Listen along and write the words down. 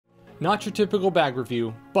Not your typical bag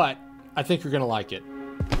review, but I think you're gonna like it.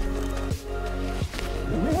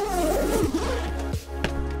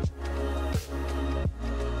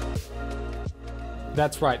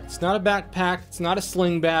 That's right, it's not a backpack, it's not a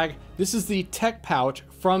sling bag. This is the Tech Pouch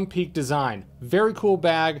from Peak Design. Very cool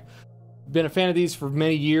bag. Been a fan of these for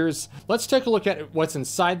many years. Let's take a look at what's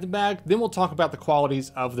inside the bag, then we'll talk about the qualities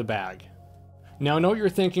of the bag. Now I know what you're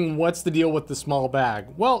thinking, what's the deal with the small bag?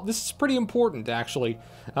 Well, this is pretty important actually,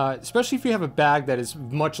 especially if you have a bag that is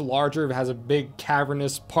much larger, it has a big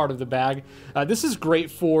cavernous part of the bag. This is great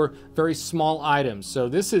for very small items. So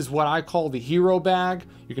this is what I call the hero bag.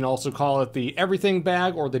 You can also call it the everything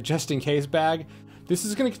bag or the just in case bag. This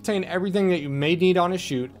is going to contain everything that you may need on a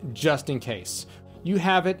shoot just in case. You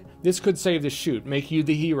have it, this could save the shoot, make you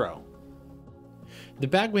the hero. The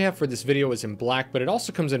bag we have for this video is in black, but it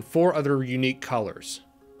also comes in 4 other unique colors.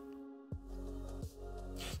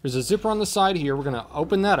 There's a zipper on the side here. We're gonna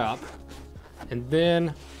open that up, and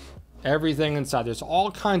then everything inside. There's all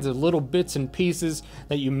kinds of little bits and pieces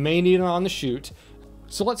that you may need on the shoot.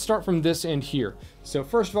 So let's start from this end here. So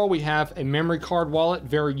first of all, we have a memory card wallet,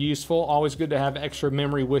 very useful. Always good to have extra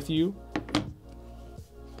memory with you.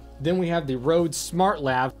 Then we have the Rode Smart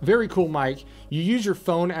Lav, very cool mic. You use your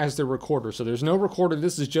phone as the recorder, so there's no recorder.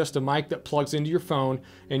 This is just a mic that plugs into your phone,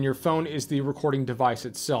 and your phone is the recording device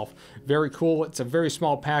itself. Very cool, it's a very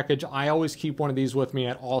small package. I always keep one of these with me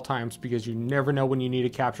at all times because you never know when you need to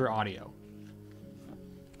capture audio.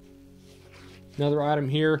 Another item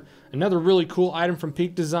here, another really cool item from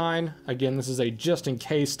Peak Design. Again, this is a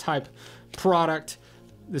just-in-case type product.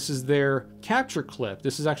 This is their capture clip.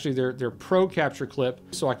 This is actually their Pro capture clip,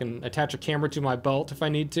 so I can attach a camera to my belt if I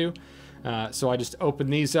need to. So I just open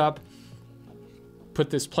these up, put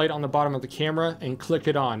this plate on the bottom of the camera, and click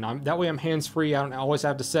it on. That way I'm hands-free. I don't always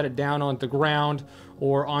have to set it down on the ground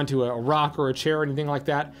or onto a rock or a chair or anything like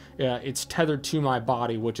that. It's tethered to my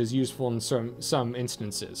body, which is useful in some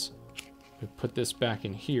instances. Put this back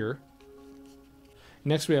in here.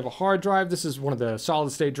 Next we have a hard drive. This is one of the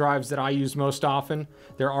solid state drives that I use most often.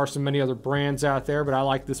 There are many other brands out there, but I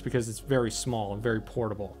like this because it's very small and very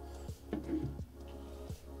portable.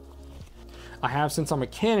 I have, since I'm a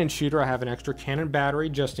Canon shooter, I have an extra Canon battery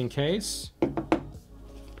just in case.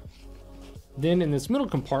 Then in this middle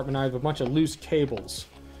compartment I have a bunch of loose cables.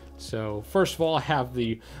 So first of all, I have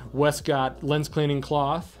the Westcott lens cleaning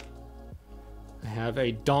cloth. I have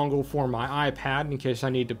a dongle for my iPad in case I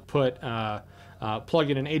need to put plug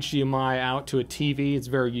in an HDMI out to a TV. It's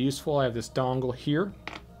very useful. I have this dongle here.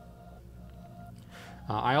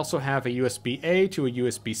 I also have a USB-A to a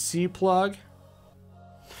USB-C plug.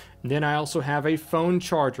 And then I also have a phone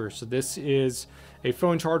charger. So this is a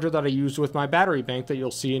phone charger that I use with my battery bank that you'll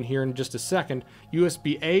see in here in just a second.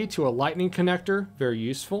 USB-A to a lightning connector, very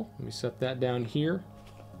useful. Let me set that down here.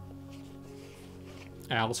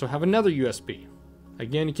 I also have another USB.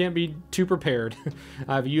 Again, you can't be too prepared.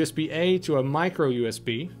 I have a USB-A to a micro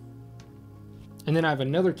USB. And then I have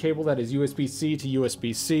another cable that is USB-C to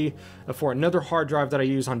USB-C for another hard drive that I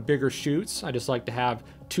use on bigger shoots. I just like to have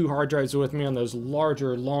 2 hard drives with me on those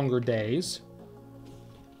larger, longer days.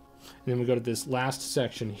 And then we go to this last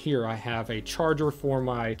section here. I have a charger for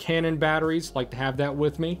my Canon batteries. Like to have that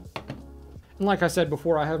with me. And like I said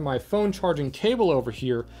before, I have my phone charging cable over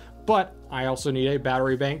here. But I also need a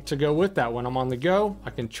battery bank to go with that. When I'm on the go,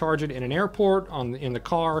 I can charge it in an airport, in the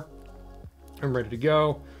car. I'm ready to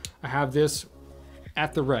go. I have this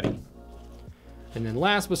at the ready. And then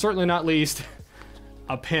last but certainly not least,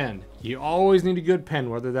 a pen. You always need a good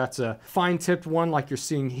pen, whether that's a fine-tipped one like you're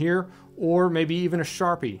seeing here, or maybe even a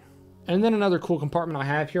Sharpie. And then another cool compartment I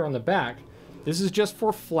have here on the back. This is just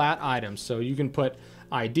for flat items. So you can put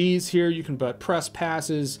IDs here, you can put press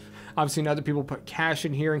passes. I've seen other people put cash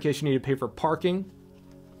in here in case you need to pay for parking.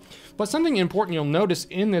 But something important you'll notice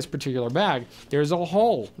in this particular bag, there's a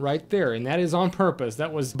hole right there, and that is on purpose.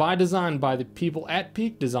 That was by design by the people at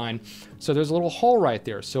Peak Design. So there's a little hole right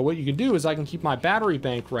there. So what you can do is I can keep my battery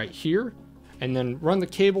bank right here, and then run the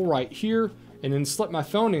cable right here, and then slip my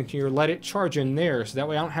phone in here, let it charge in there. So that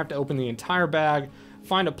way I don't have to open the entire bag,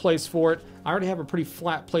 find a place for it. I already have a pretty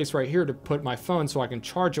flat place right here to put my phone so I can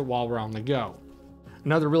charge it while we're on the go.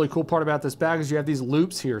 Another really cool part about this bag is you have these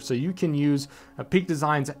loops here, so you can use Peak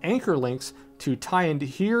Design's anchor links to tie into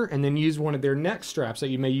here and then use one of their neck straps that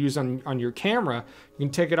you may use on your camera. You can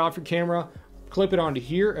take it off your camera, clip it onto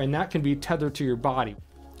here, and that can be tethered to your body.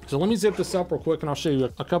 So let me zip this up real quick and I'll show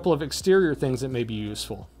you a couple of exterior things that may be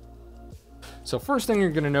useful. So first thing you're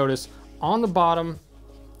going to notice, on the bottom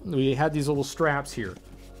we had these little straps here.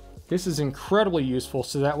 This is incredibly useful,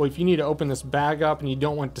 so that way if you need to open this bag up and you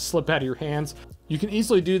don't want it to slip out of your hands, you can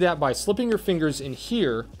easily do that by slipping your fingers in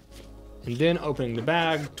here and then opening the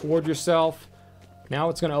bag toward yourself. Now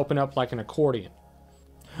it's going to open up like an accordion.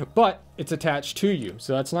 But it's attached to you,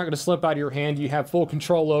 so that's not going to slip out of your hand. You have full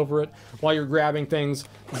control over it while you're grabbing things.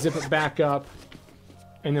 Zip it back up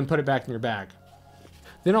and then put it back in your bag.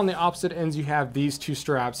 Then on the opposite ends you have these two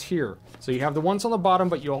straps here. So you have the ones on the bottom,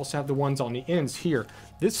 but you also have the ones on the ends here.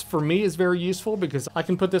 This for me is very useful because I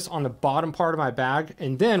can put this on the bottom part of my bag,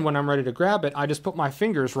 and then when I'm ready to grab it, I just put my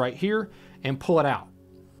fingers right here and pull it out.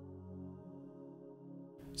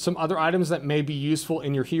 Some other items that may be useful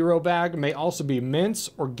in your hero bag may also be mints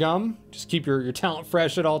or gum. Just keep your talent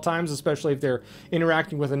fresh at all times, especially if they're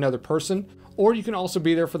interacting with another person. Or you can also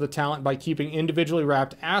be there for the talent by keeping individually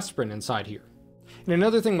wrapped aspirin inside here. And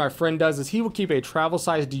another thing my friend does is he will keep a travel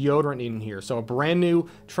size deodorant in here. So a brand new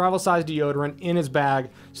travel size deodorant in his bag.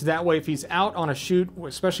 So that way if he's out on a shoot,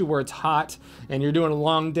 especially where it's hot and you're doing a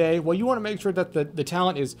long day, well, you want to make sure that the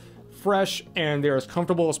talent is fresh and they're as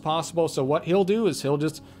comfortable as possible. So what he'll do is he'll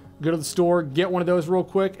just go to the store, get one of those real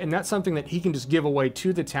quick, and that's something that he can just give away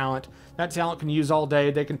to the talent. That talent can use all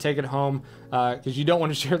day. They can take it home because you don't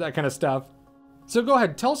want to share that kind of stuff. So go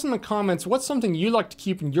ahead, tell us in the comments what's something you like to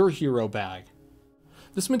keep in your hero bag.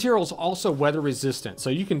 This material is also weather resistant, so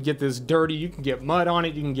you can get this dirty, you can get mud on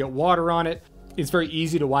it, you can get water on it. It's very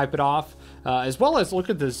easy to wipe it off, as well as look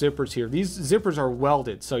at the zippers here. These zippers are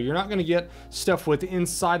welded, so you're not going to get stuff with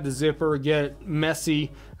inside the zipper, get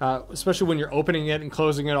messy, especially when you're opening it and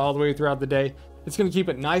closing it all the way throughout the day. It's going to keep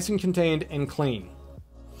it nice and contained and clean.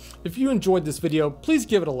 If you enjoyed this video, please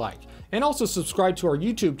give it a like, and also subscribe to our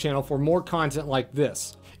YouTube channel for more content like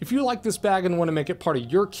this. If you like this bag and want to make it part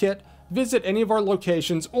of your kit, visit any of our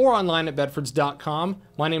locations or online at bedfords.com.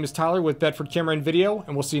 My name is Tyler with Bedford Camera and Video,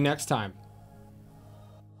 and we'll see you next time.